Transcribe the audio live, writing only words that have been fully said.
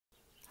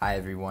Hi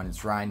everyone,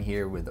 it's Ryan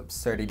here with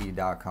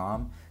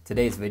Absurdity.com.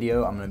 Today's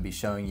video, I'm going to be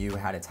showing you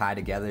how to tie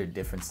together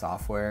different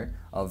software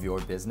of your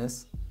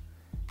business.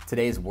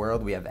 Today's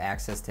world, we have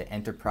access to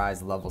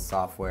enterprise level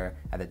software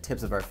at the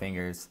tips of our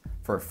fingers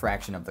for a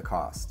fraction of the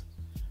cost.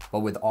 But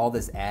with all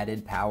this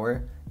added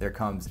power, there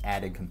comes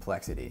added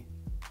complexity.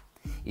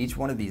 Each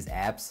one of these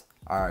apps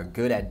are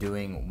good at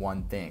doing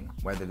one thing,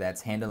 whether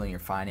that's handling your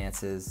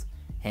finances,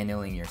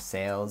 handling your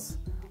sales,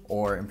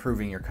 or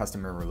improving your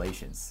customer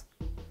relations.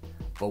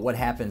 But what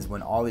happens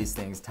when all these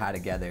things tie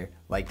together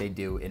like they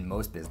do in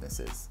most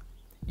businesses?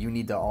 You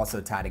need to also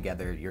tie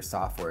together your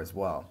software as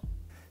well.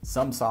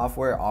 Some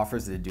software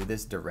offers to do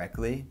this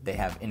directly. They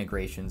have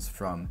integrations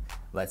from,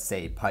 let's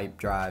say,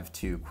 Pipedrive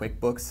to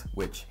Quickbooks,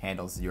 which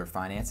handles your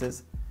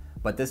finances.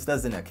 But this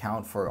doesn't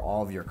account for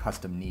all of your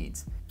custom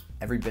needs.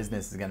 Every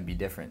business is going to be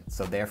different,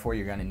 so therefore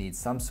you're going to need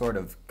some sort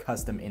of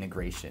custom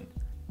integration.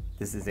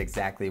 This is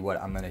exactly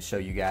what I'm going to show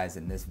you guys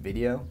in this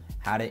video,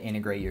 how to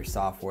integrate your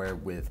software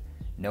with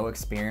no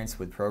experience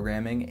with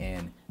programming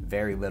and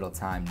very little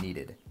time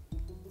needed.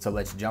 So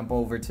let's jump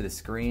over to the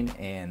screen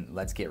and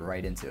let's get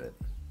right into it.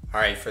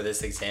 All right, for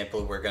this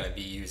example, we're going to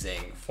be using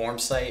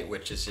FormSite,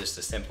 which is just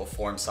a simple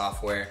form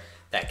software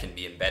that can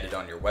be embedded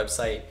on your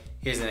website.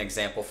 Here's an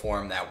example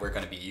form that we're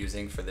going to be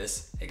using for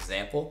this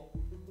example.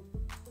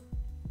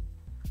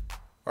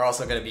 We're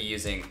also going to be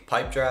using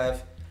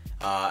Pipedrive.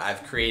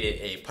 I've created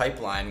a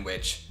pipeline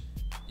which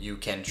you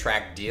can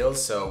track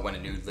deals, so when a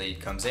new lead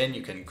comes in,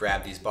 you can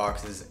grab these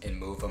boxes and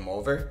move them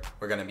over.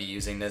 We're going to be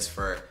using this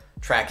for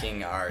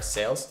tracking our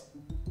sales.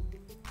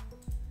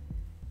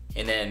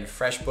 And then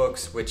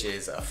FreshBooks, which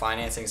is a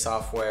financing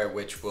software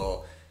which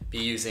we'll be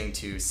using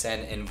to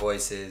send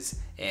invoices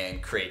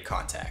and create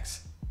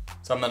contacts.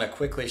 So I'm going to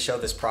quickly show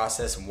this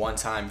process one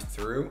time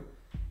through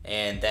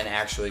and then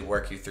actually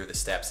work you through the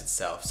steps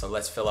itself. So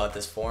let's fill out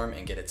this form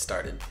and get it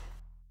started.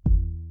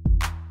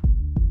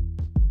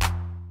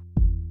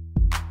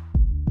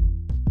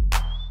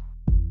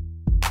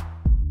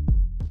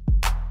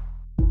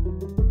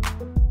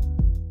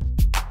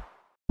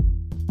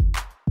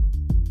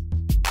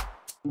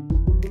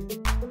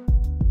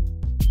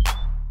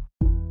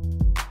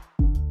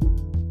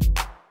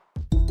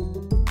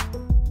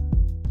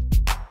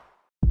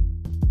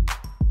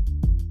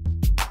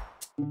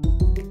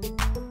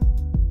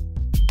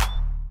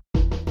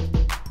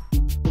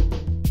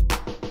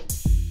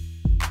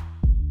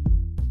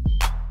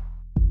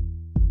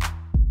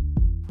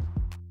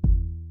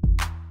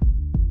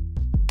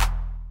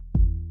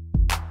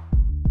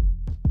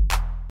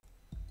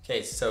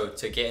 Okay, so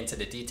to get into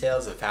the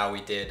details of how we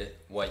did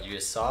what you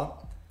just saw,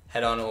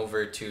 head on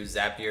over to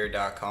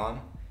Zapier.com.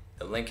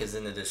 The link is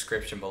in the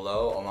description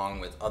below,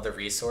 along with other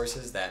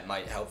resources that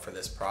might help for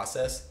this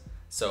process.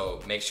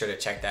 So make sure to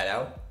check that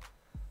out.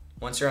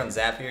 Once you're on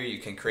Zapier, you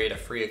can create a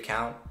free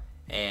account,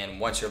 and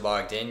once you're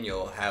logged in,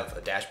 you'll have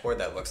a dashboard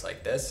that looks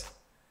like this.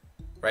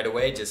 Right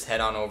away, just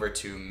head on over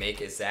to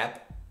Make a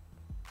Zap.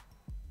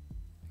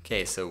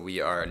 Okay, so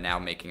we are now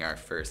making our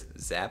first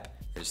zap.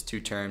 There's two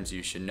terms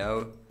you should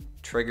know: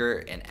 trigger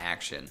and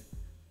action.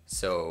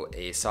 So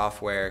a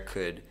software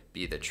could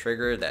be the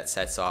trigger that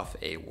sets off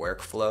a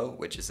workflow,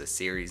 which is a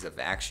series of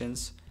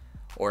actions,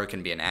 or it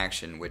can be an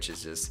action, which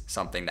is just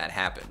something that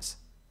happens.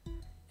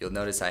 You'll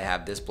notice I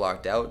have this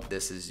blocked out.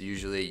 This is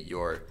usually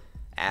your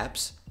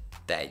apps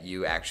that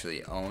you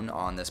actually own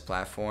on this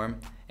platform,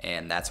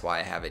 and that's why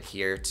I have it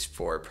here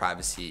for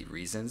privacy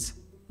reasons,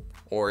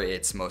 or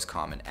its most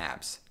common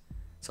apps.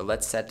 So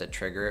let's set the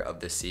trigger of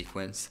this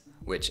sequence,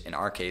 which in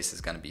our case is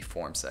going to be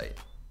FormSite.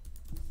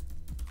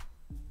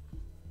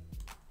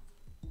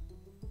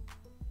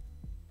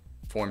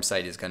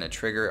 FormSite is going to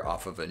trigger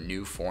off of a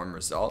new form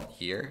result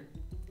here.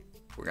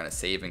 We're going to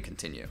save and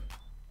continue.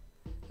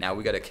 Now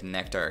we got to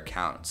connect our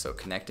account. So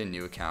connect a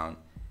new account.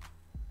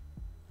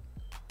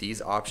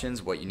 These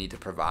options, what you need to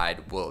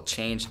provide, will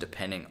change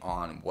depending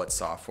on what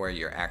software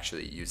you're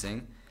actually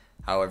using.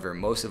 However,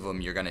 most of them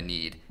you're going to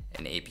need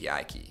an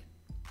API key.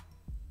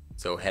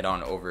 So head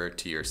on over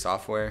to your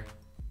software.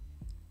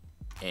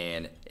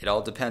 And it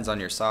all depends on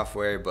your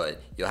software,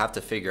 but you'll have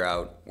to figure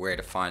out where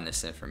to find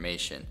this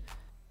information.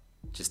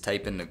 Just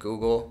type into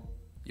Google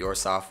your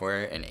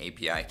software and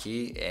API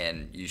key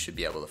and you should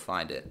be able to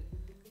find it.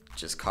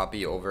 Just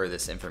copy over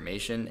this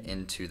information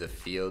into the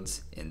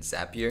fields in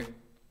Zapier.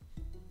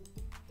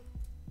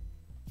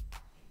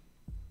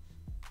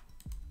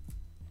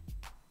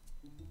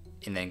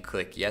 And then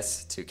click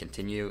yes to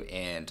continue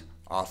and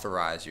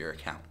authorize your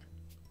account.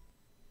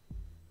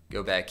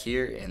 Go back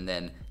here and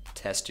then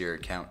test your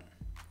account.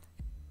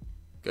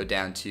 Go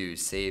down to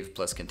save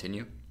plus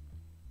continue.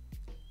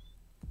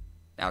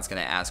 Now it's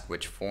going to ask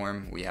which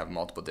form. We have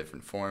multiple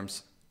different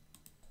forms.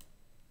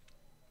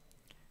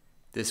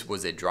 This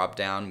was a drop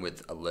down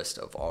with a list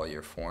of all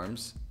your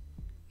forms.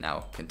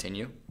 Now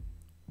continue.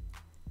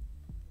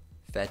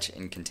 Fetch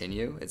and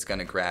continue. It's going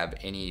to grab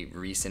any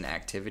recent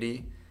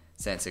activity.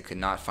 Since it could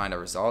not find a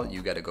result,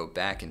 you got to go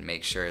back and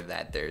make sure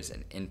that there's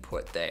an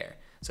input there.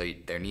 So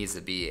there needs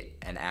to be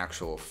an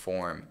actual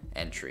form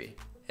entry.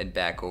 Head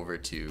back over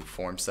to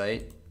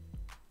FormSite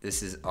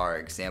This is our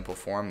example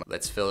form.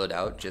 Let's fill it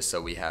out just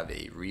so we have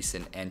a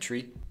recent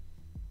entry.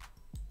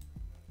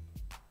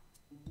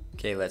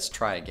 Okay, let's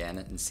try again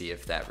and see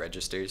if that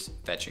registers.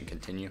 Fetch and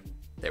continue.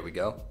 There we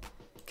go.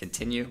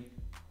 Continue.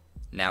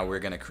 Now we're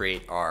going to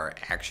create our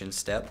action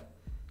step,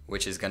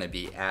 which is going to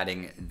be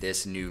adding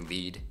this new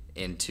lead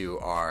into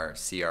our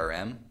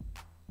CRM,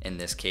 in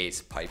this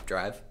case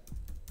Pipedrive.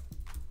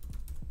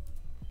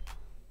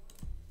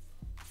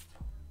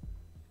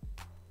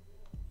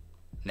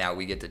 Now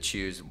we get to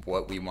choose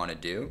what we want to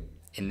do.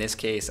 In this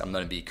case, I'm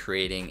going to be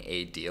creating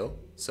a deal.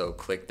 So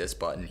click this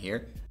button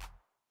here.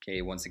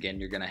 Okay, once again,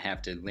 you're going to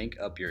have to link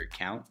up your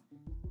account.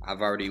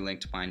 I've already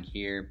linked mine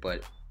here,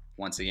 but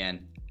once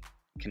again,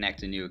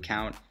 connect a new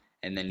account,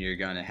 and then you're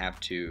going to have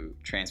to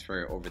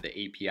transfer over the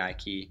API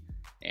key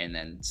and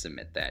then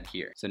submit that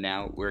here. So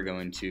now we're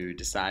going to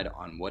decide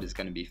on what is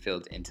going to be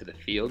filled into the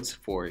fields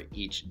for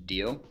each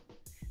deal.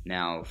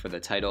 Now for the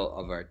title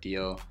of our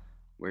deal,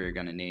 we're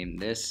going to name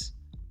this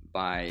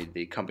by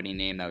the company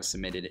name that was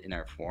submitted in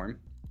our form.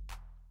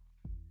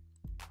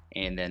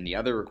 And then the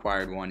other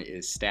required one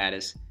is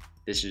status.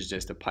 This is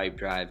just a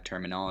Pipedrive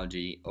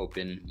terminology: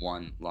 open,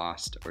 won,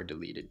 lost, or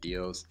deleted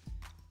deals.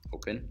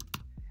 Open.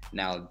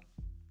 Now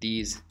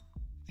these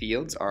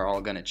fields are all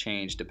going to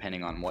change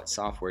depending on what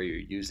software you're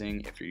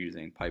using. If you're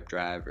using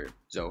Pipedrive or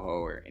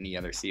Zoho or any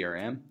other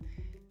CRM,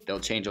 they'll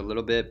change a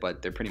little bit,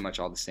 but they're pretty much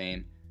all the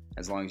same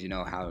as long as you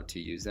know how to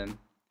use them.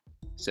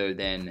 So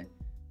then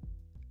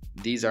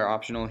these are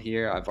optional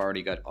here. I've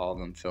already got all of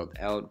them filled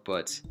out,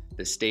 but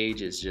the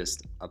stage is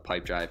just a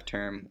Pipedrive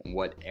term.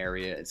 What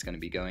area it's going to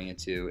be going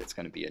into. It's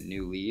going to be a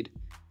new lead,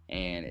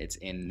 and it's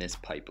in this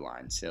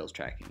pipeline sales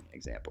tracking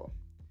example.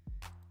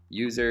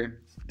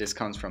 User, this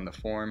comes from the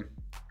form,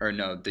 or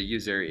no, the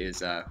user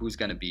is who's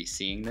going to be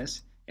seeing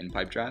this in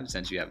Pipedrive,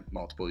 since you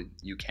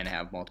can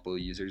have multiple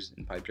users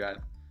in Pipedrive.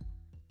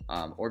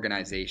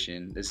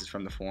 Organization, this is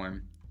from the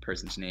form.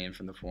 Person's name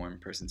from the form,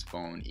 person's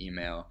phone,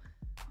 email.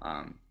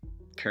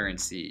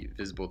 Currency,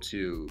 visible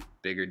to,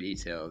 bigger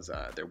details,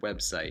 their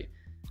website,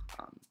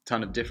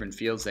 ton of different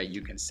fields that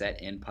you can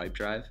set in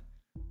Pipedrive,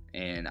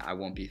 and I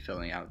won't be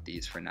filling out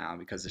these for now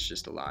because it's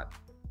just a lot.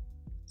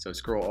 So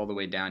scroll all the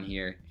way down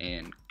here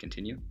and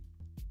continue.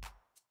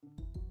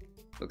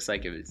 Looks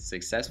like it was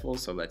successful,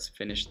 so let's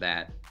finish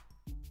that.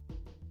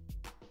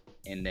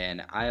 And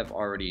then I have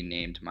already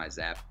named my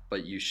Zap,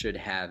 but you should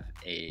have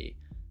a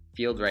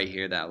field right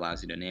here that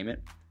allows you to name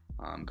it.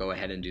 Go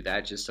ahead and do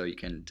that just so you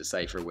can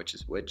decipher which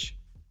is which.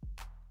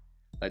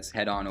 Let's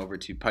head on over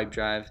to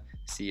Pipedrive,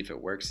 see if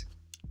it works.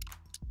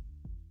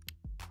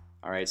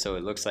 Alright, so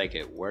it looks like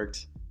it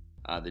worked.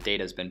 The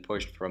data has been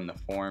pushed from the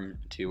form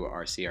to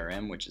our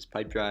CRM, which is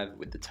Pipedrive,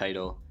 with the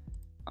title.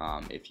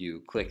 If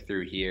you click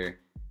through here,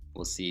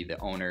 we'll see the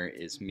owner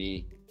is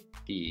me.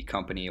 The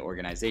company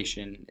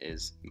organization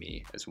is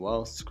me as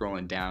well.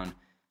 Scrolling down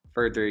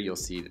further, you'll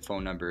see the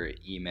phone number,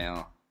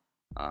 email,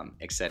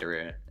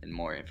 etc., and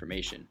more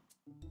information.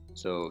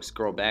 So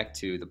scroll back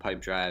to the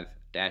Pipedrive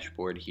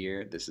dashboard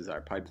here. This is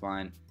our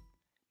pipeline.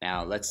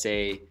 Now let's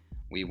say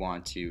we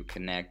want to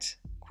connect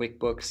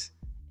Quickbooks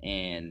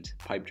and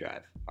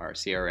Pipedrive, our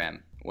CRM,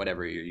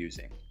 whatever you're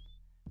using.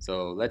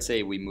 So let's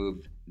say we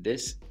move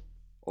this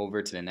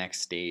over to the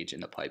next stage in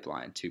the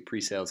pipeline, to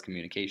pre-sales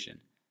communication.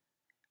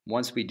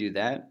 Once we do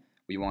that,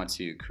 we want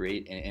to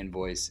create an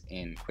invoice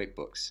in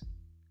Quickbooks.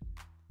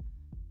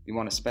 We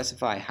want to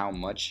specify how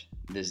much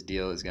this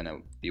deal is going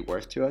to be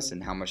worth to us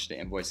and how much the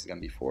invoice is going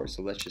to be for.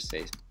 So let's just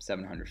say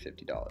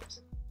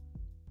 $750.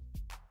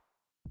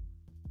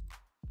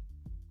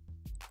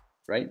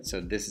 Right?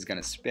 So this is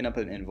going to spin up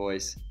an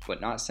invoice,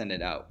 but not send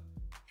it out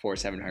for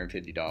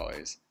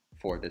 $750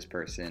 for this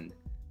person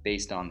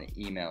based on the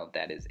email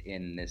that is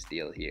in this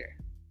deal here.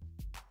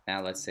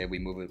 Now let's say we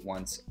move it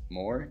once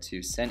more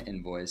to send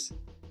invoice,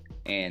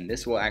 and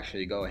this will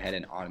actually go ahead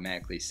and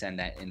automatically send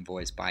that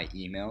invoice by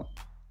email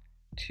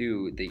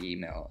to the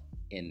email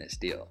in this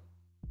deal.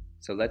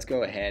 So let's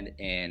go ahead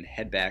and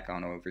head back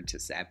on over to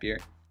Zapier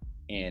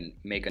and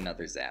make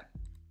another Zap.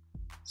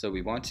 So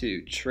we want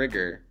to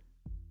trigger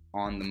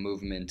on the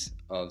movement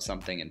of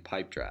something in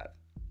Pipedrive.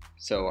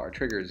 So our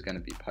trigger is going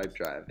to be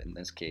Pipedrive in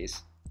this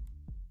case.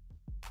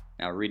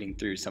 Now reading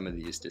through some of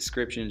these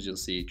descriptions, you'll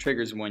see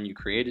triggers when you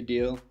create a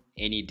deal.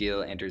 Any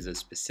deal enters a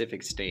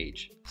specific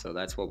stage. So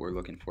that's what we're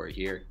looking for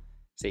here.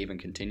 Save and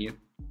continue.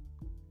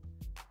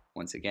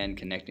 Once again,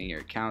 connecting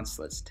your accounts.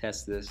 Let's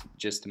test this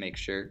just to make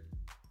sure.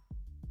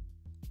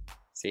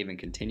 Save and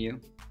continue.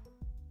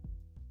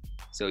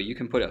 So you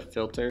can put a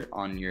filter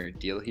on your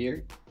deal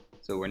here.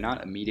 So we're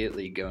not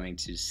immediately going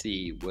to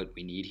see what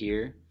we need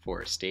here for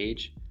a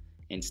stage.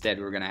 Instead,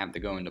 we're going to have to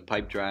go into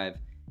Pipedrive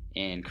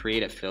and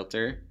create a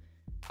filter.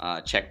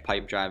 Check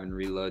Pipedrive and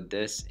reload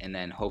this, and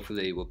then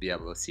hopefully we'll be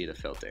able to see the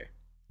filter.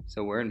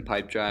 So we're in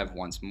Pipedrive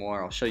once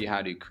more. I'll show you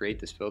how to create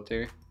this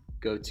filter.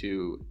 Go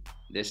to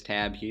this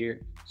tab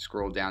here,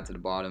 scroll down to the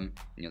bottom,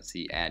 and you'll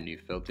see add new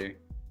filter.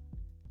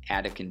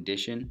 Add a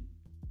condition.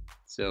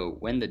 So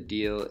when the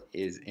deal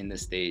is in the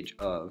stage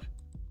of,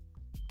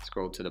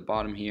 scroll to the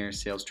bottom here,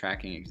 sales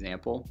tracking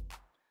example.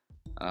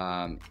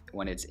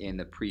 when it's in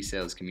the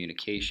pre-sales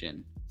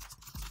communication.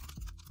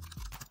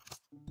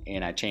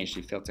 And I changed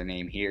the filter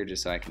name here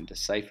just so I can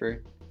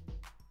decipher.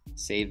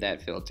 Save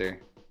that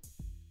filter.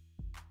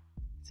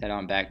 Let's head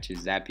on back to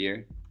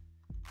Zapier.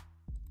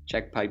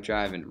 Check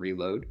Pipedrive and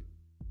reload.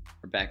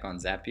 We're back on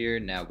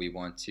Zapier. Now we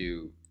want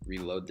to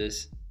reload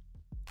this.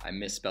 I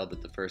misspelled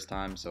it the first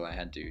time, so I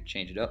had to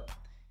change it up.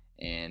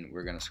 And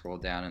we're going to scroll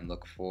down and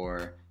look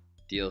for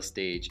deal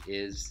stage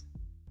is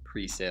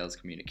pre-sales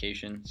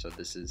communication. So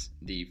this is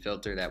the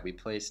filter that we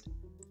placed.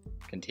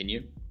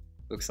 Continue.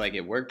 Looks like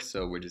it worked,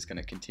 so we're just going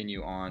to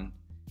continue on.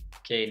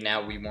 Okay,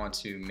 now we want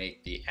to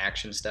make the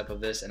action step of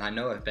this. And I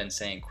know I've been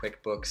saying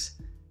QuickBooks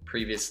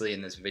previously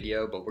in this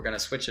video, but we're going to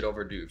switch it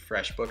over to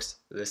FreshBooks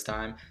this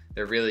time.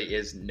 There really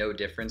is no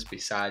difference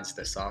besides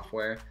the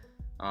software.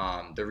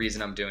 The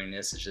reason I'm doing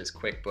this is just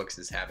QuickBooks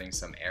is having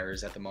some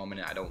errors at the moment,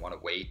 and I don't want to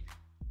wait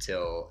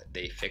till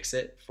they fix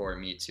it for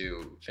me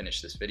to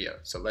finish this video.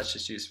 So let's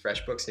just use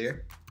FreshBooks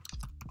here.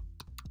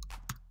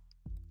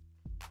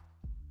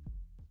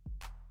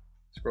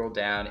 Scroll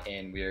down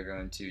and we are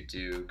going to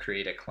do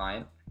create a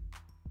client.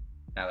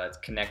 Now let's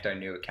connect our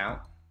new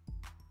account.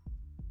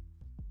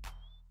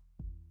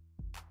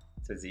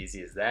 It's as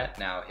easy as that.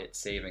 Now hit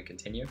save and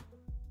continue.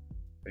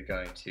 We're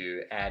going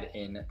to add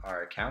in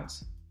our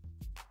accounts.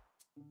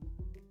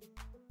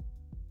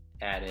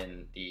 Add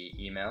in the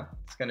email.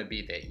 It's going to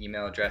be the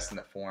email address in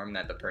the form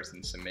that the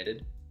person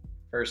submitted.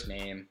 First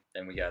name,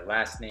 then we got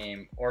last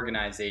name,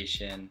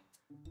 organization,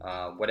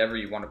 whatever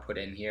you want to put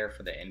in here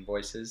for the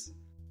invoices.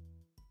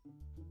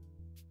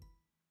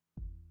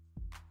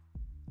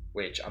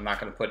 Which I'm not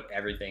going to put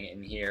everything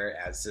in here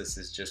as this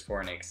is just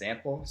for an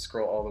example.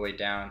 Scroll all the way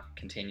down,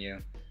 continue,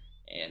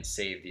 and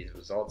save these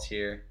results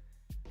here.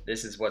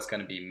 This is what's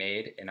going to be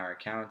made in our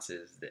accounts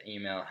is the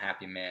email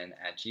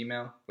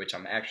happyman@gmail, which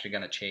I'm actually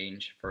going to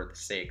change for the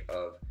sake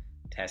of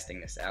testing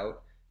this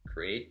out.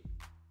 Create.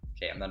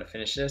 Okay, I'm going to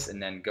finish this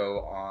and then go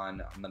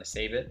on. I'm going to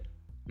save it.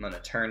 I'm going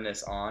to turn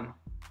this on.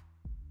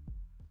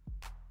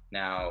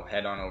 Now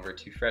head on over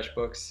to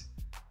FreshBooks.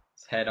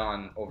 Let's head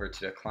on over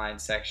to the client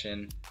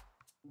section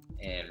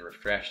and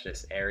refresh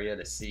this area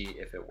to see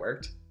if it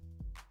worked.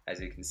 As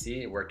you can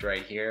see, it worked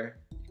right here.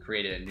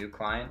 Created a new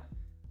client.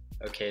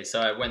 Okay, so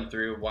I went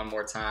through one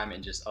more time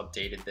and just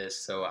updated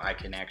this so I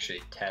can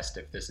actually test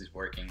if this is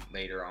working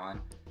later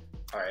on.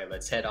 All right,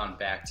 let's head on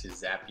back to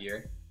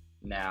Zapier.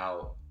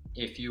 Now,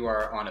 if you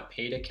are on a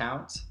paid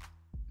account,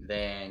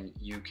 then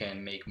you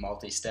can make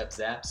multi-step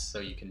zaps, so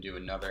you can do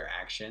another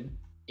action.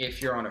 If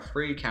you're on a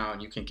free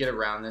account, you can get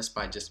around this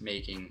by just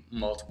making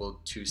multiple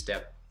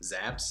two-step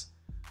zaps,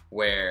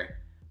 where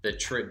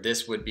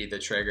this would be the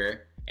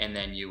trigger, and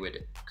then you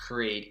would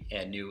create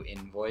a new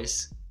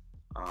invoice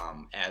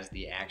as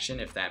the action,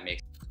 if that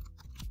makes sense.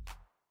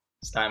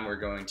 This time we're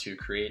going to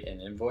create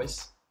an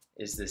invoice.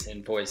 Is this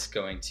invoice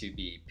going to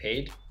be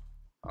paid?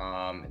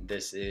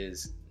 This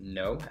is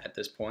no at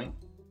this point.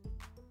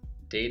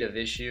 Date of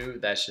issue,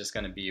 that's just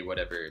going to be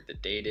whatever the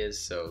date is.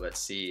 So let's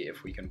see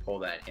if we can pull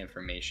that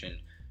information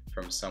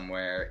from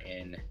somewhere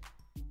in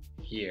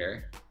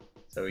here.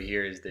 So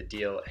here is the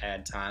deal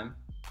add time.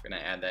 We're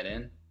going to add that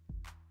in.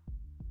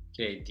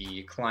 Okay,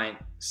 the client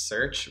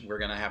search, we're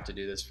going to have to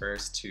do this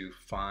first to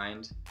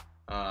find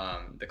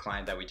the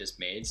client that we just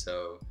made.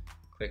 So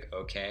click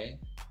OK.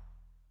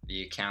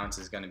 The accounts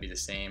is going to be the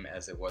same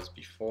as it was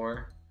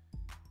before.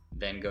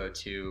 Then go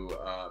to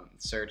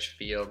search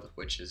field,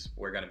 which is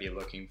we're going to be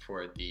looking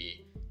for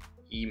the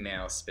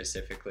email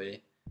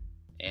specifically,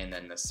 and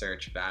then the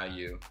search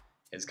value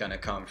is going to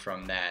come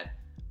from that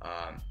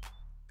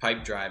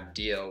Pipedrive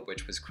deal,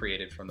 which was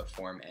created from the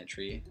form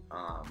entry.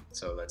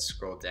 So let's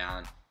scroll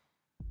down.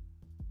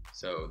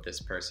 So this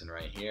person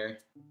right here,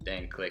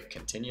 then click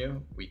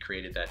continue. We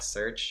created that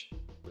search, it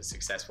was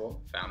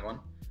successful, found one.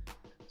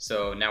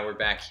 So now we're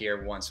back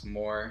here once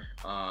more.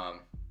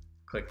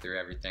 Click through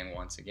everything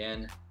once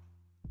again.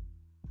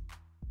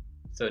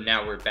 So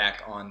now we're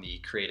back on the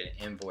create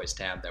an invoice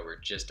tab that we're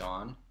just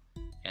on.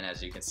 And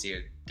as you can see,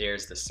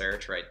 there's the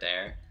search right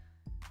there.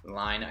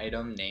 Line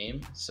item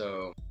name.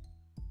 So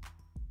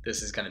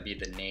this is going to be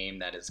the name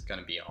that is going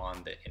to be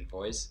on the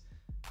invoice.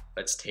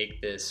 Let's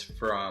take this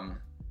from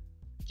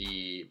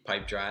the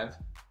Pipedrive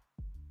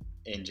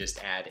and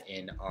just add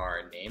in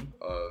our name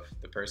of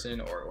the person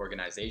or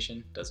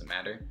organization, doesn't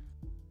matter.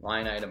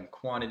 Line item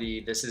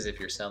quantity, this is if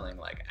you're selling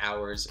like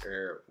hours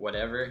or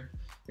whatever.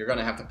 You're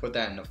gonna have to put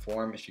that in a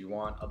form if you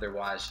want,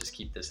 otherwise just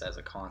keep this as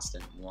a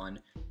constant one.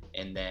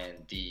 And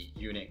then the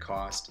unit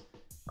cost,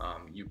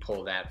 you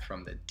pull that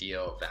from the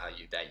deal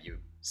value that you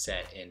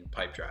set in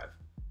Pipedrive.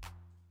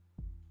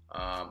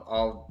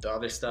 All the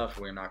other stuff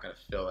we're not gonna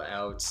fill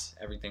out,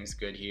 everything's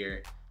good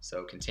here.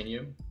 So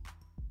continue,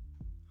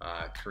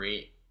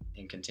 create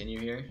and continue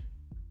here,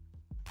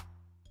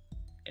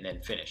 and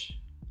then finish.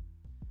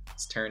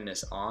 Let's turn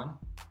this on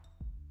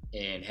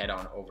and head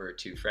on over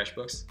to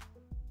FreshBooks.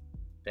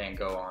 Then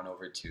go on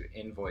over to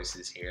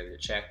invoices here to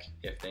check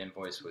if the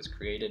invoice was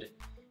created.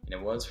 And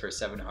it was for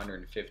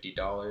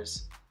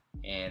 $750,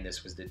 and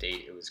this was the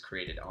date it was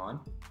created on.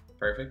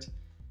 Perfect.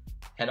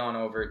 head on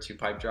over to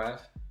Pipedrive.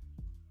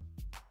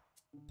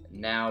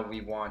 Now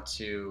we want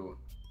to,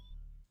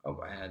 oh,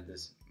 I had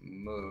this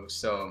move.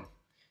 So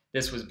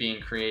this was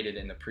being created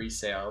in the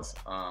pre-sales.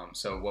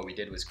 So what we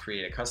did was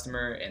create a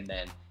customer and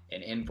then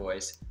an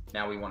invoice.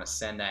 Now we want to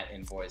send that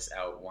invoice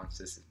out once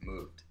this is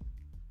moved.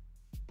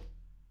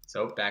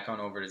 So back on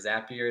over to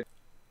Zapier.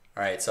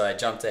 All right, so I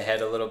jumped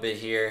ahead a little bit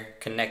here,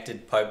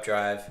 connected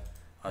Pipedrive.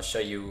 I'll show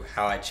you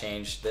how I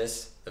changed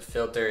this. The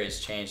filter is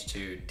changed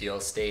to deal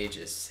stage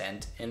is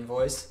sent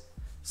invoice.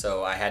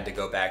 So I had to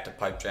go back to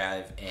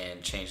Pipedrive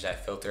and change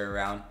that filter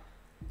around.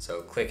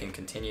 So click and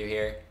continue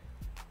here.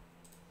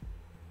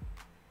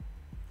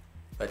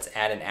 Let's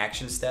add an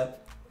action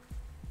step.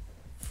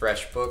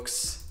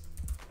 FreshBooks.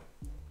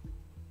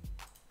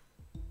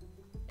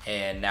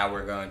 And now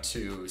we're going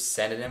to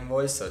send an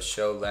invoice, so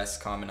show less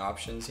common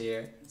options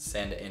here.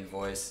 Send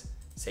invoice,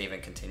 save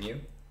and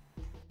continue.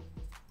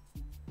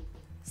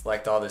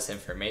 Select all this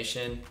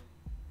information.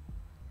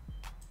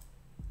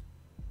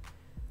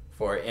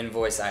 For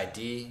invoice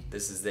ID,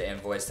 this is the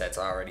invoice that's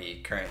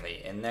already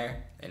currently in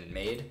there and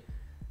made.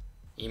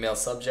 Email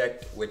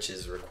subject, which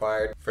is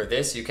required. For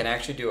this, you can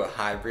actually do a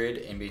hybrid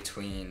in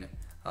between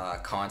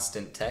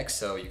constant text.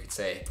 So you could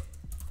say,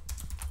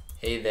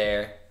 hey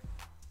there,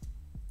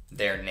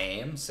 their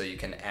name. So you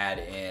can add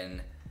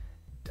in,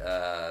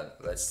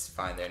 let's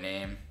find their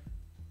name.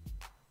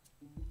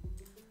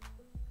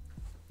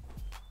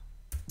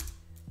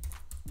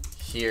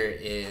 Here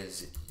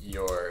is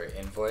your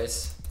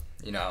invoice,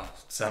 you know,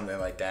 something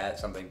like that,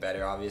 something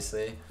better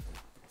obviously.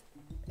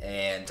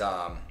 And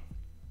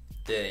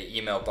the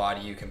email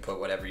body, you can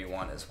put whatever you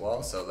want as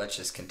well. So let's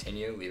just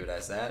continue, leave it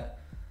as that.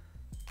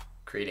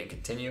 Create and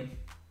continue,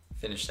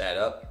 finish that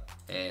up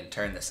and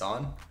turn this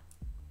on.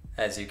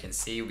 As you can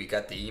see, we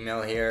got the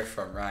email here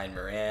from Ryan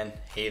Moran.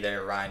 Hey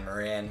there, Ryan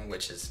Moran,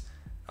 which is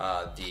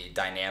the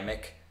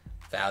dynamic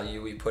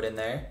value we put in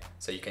there.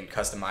 So you can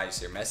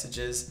customize your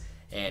messages,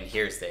 and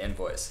here's the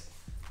invoice.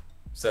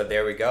 So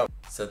there we go.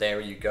 So there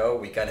you go,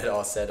 we got it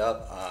all set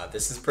up.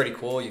 This is pretty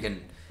cool. You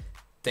can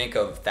think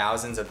of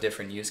thousands of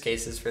different use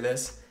cases for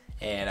this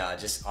and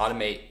just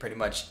automate pretty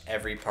much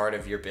every part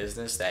of your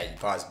business that you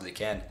possibly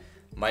can.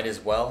 Might as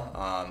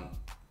well.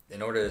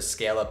 In order to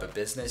scale up a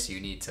business, you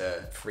need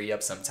to free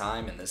up some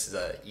time, and this is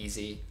a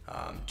easy,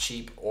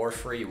 cheap or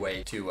free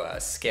way to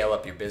scale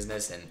up your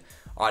business and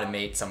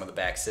automate some of the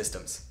back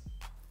systems.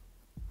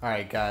 All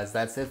right, guys,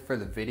 that's it for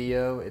the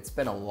video. It's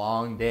been a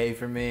long day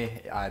for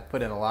me. I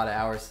put in a lot of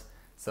hours,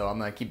 so I'm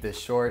gonna keep this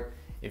short.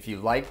 If you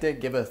liked it,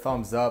 give it a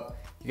thumbs up.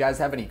 If you guys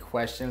have any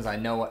questions, I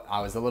know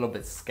I was a little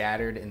bit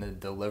scattered in the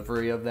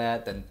delivery of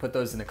that, then put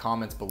those in the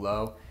comments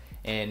below.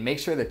 And make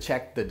sure to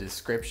check the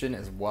description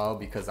as well,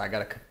 because I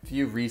got a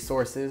few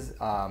resources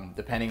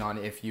depending on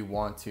if you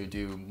want to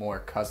do more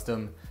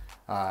custom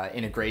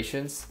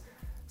integrations.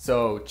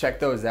 So check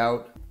those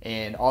out,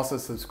 and also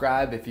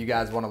subscribe if you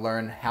guys want to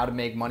learn how to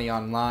make money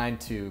online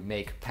to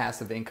make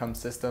passive income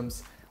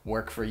systems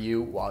work for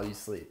you while you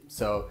sleep.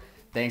 So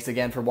thanks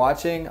again for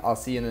watching. I'll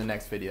see you in the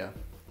next video.